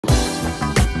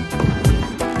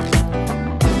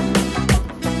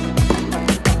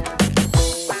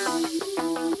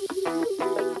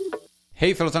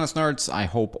Hey fellow tennis nerds, I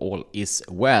hope all is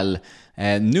well.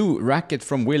 A new racket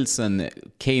from Wilson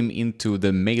came into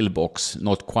the mailbox,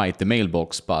 not quite the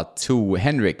mailbox, but to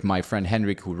Henrik, my friend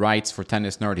Henrik, who writes for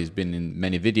Tennis Nerd. He's been in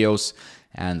many videos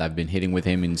and I've been hitting with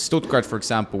him in Stuttgart, for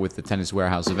example, with the Tennis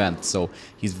Warehouse event. So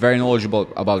he's very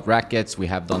knowledgeable about rackets. We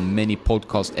have done many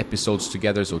podcast episodes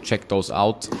together, so check those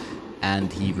out.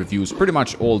 And he reviews pretty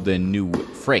much all the new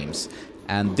frames.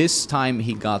 And this time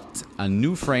he got a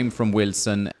new frame from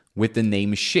Wilson with the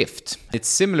name Shift. It's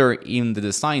similar in the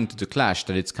design to the Clash,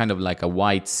 that it's kind of like a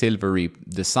white silvery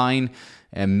design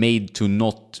made to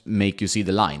not make you see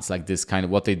the lines, like this kind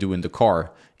of what they do in the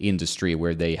car industry,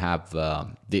 where they have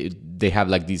they have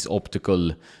like these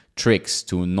optical tricks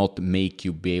to not make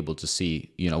you be able to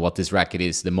see, you know, what this racket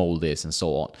is, the mold is, and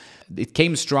so on. It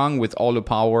came strung with Alu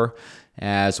power,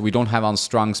 so we don't have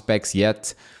unstrung specs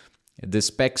yet. The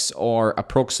specs are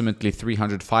approximately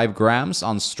 305 grams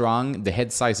unstrung. The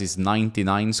head size is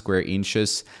 99 square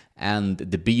inches and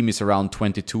the beam is around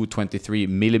 22-23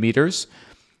 millimeters,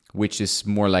 which is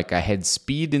more like a head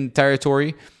speed in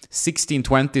territory.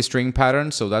 1620 string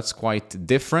pattern, so that's quite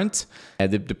different.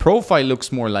 The profile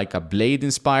looks more like a blade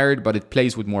inspired, but it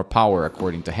plays with more power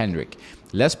according to Henrik.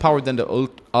 Less power than the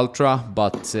Ultra,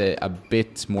 but a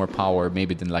bit more power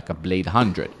maybe than like a Blade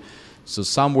 100. So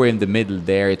somewhere in the middle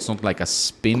there. It's not like a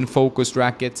spin-focused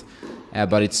racket,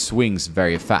 but it swings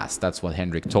very fast. That's what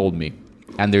Henrik told me.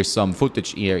 And there's some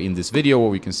footage here in this video where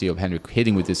we can see of Henrik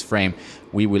hitting with this frame.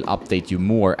 We will update you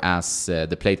more as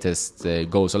the playtest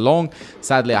goes along.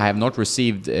 Sadly, I have not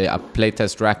received a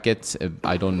playtest racket.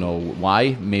 I don't know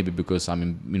why. Maybe because I'm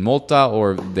in Malta,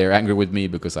 or they're angry with me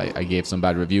because I gave some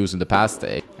bad reviews in the past.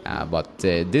 But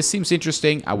this seems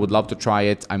interesting. I would love to try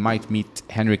it. I might meet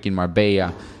Henrik in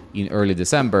Marbella in early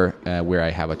December, where I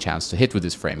have a chance to hit with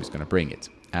this frame. He's going to bring it.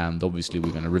 And obviously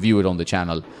we're going to review it on the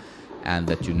channel and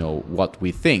let you know what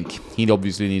we think. He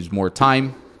obviously needs more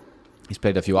time. He's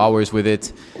played a few hours with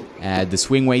it. The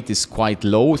swing weight is quite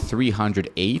low,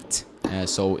 308.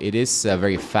 So it is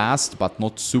very fast, but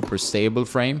not super stable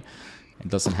frame. It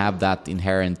doesn't have that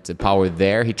inherent power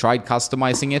there. He tried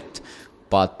customizing it,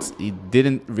 but it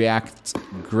didn't react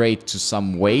great to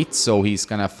some weight, so he's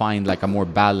gonna find like a more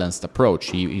balanced approach.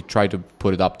 He tried to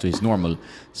put it up to his normal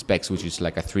specs, which is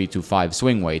like a 325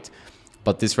 swing weight,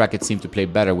 but this racket seemed to play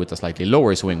better with a slightly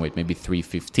lower swing weight, maybe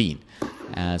 315.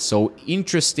 So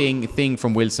interesting thing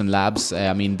from Wilson Labs.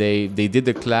 I mean, they did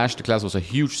the Clash. The Clash was a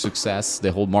huge success.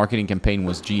 The whole marketing campaign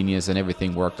was genius and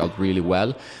everything worked out really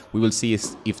well. We will see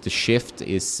if the Shift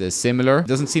is similar. It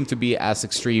doesn't seem to be as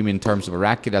extreme in terms of a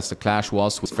racket as the Clash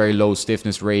was, with very low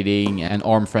stiffness rating and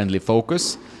arm-friendly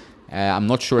focus. I'm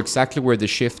not sure exactly where the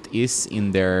Shift is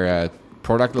in their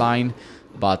product line,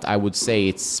 but I would say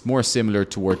it's more similar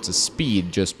towards the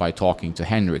Speed just by talking to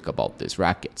Henrik about this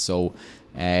racket. So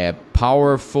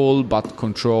powerful but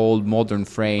controlled, modern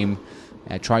frame,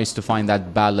 tries to find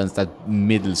that balance, that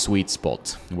middle sweet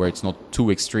spot where it's not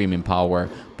too extreme in power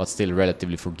but still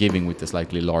relatively forgiving with the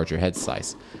slightly larger head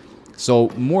size. So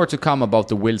more to come about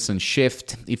the Wilson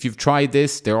Shift. If you've tried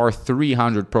this, there are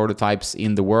 300 prototypes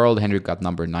in the world. Henrik got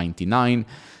number 99.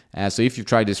 So if you've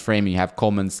tried this frame and you have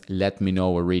comments, let me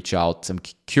know or reach out. I'm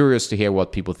curious to hear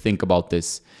what people think about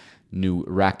this new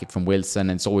racket from Wilson,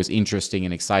 and it's always interesting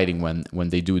and exciting when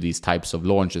they do these types of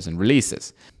launches and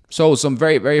releases. So some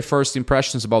very first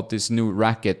impressions about this new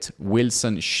racket,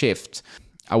 Wilson Shift.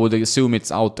 I would assume it's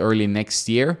out early next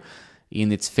year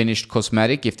in its finished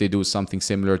cosmetic, if they do something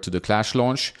similar to the Clash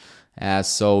launch.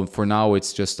 So for now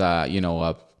it's just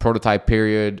a prototype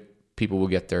period. People will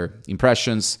get their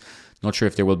impressions. Not sure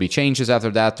if there will be changes after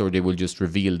that, or they will just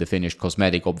reveal the finished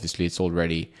cosmetic. Obviously, it's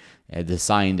already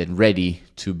designed and ready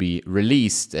to be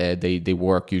released. They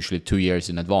work usually 2 years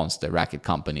in advance, the racket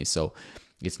company, so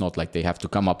it's not like they have to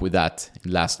come up with that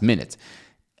last minute.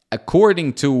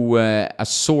 According to a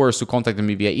source who contacted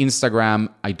me via Instagram,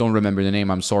 I don't remember the name,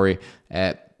 I'm sorry,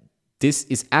 this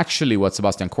is actually what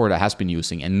Sebastian Korda has been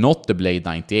using and not the Blade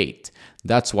 98.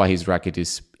 That's why his racket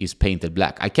is painted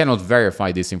black. I cannot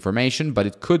verify this information, but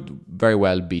it could very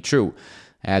well be true.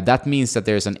 That means that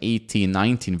there's an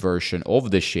 18-19 version of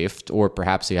the Shift, or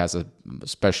perhaps he has a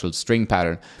special string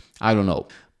pattern. I don't know.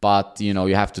 But, you know,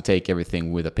 you have to take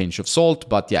everything with a pinch of salt.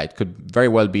 But yeah, it could very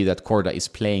well be that Korda is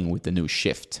playing with the new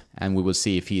Shift. And we will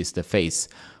see if he is the face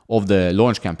of the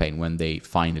launch campaign when they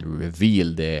finally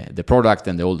reveal the product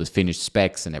and all the finished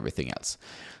specs and everything else.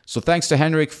 So thanks to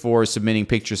Henrik for submitting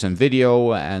pictures and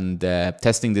video and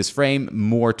testing this frame.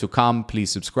 More to come. Please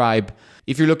subscribe.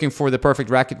 If you're looking for the perfect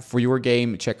racket for your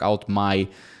game, check out my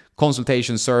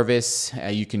consultation service.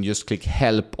 You can just click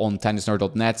help on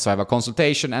tennisnerd.net. So I have a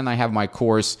consultation, and I have my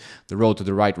course, The Road to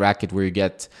the Right Racket, where you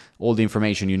get all the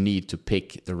information you need to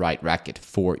pick the right racket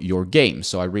for your game.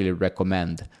 So I really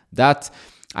recommend that.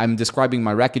 I'm describing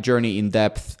my racket journey in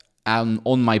depth on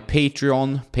my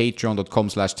Patreon,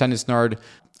 patreon.com/tennisnerd.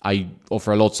 I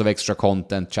offer lots of extra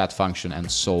content, chat function, and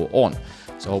so on.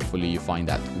 So hopefully you find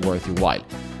that worth your while.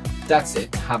 That's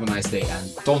it. Have a nice day,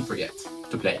 and don't forget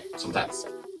to play some tennis.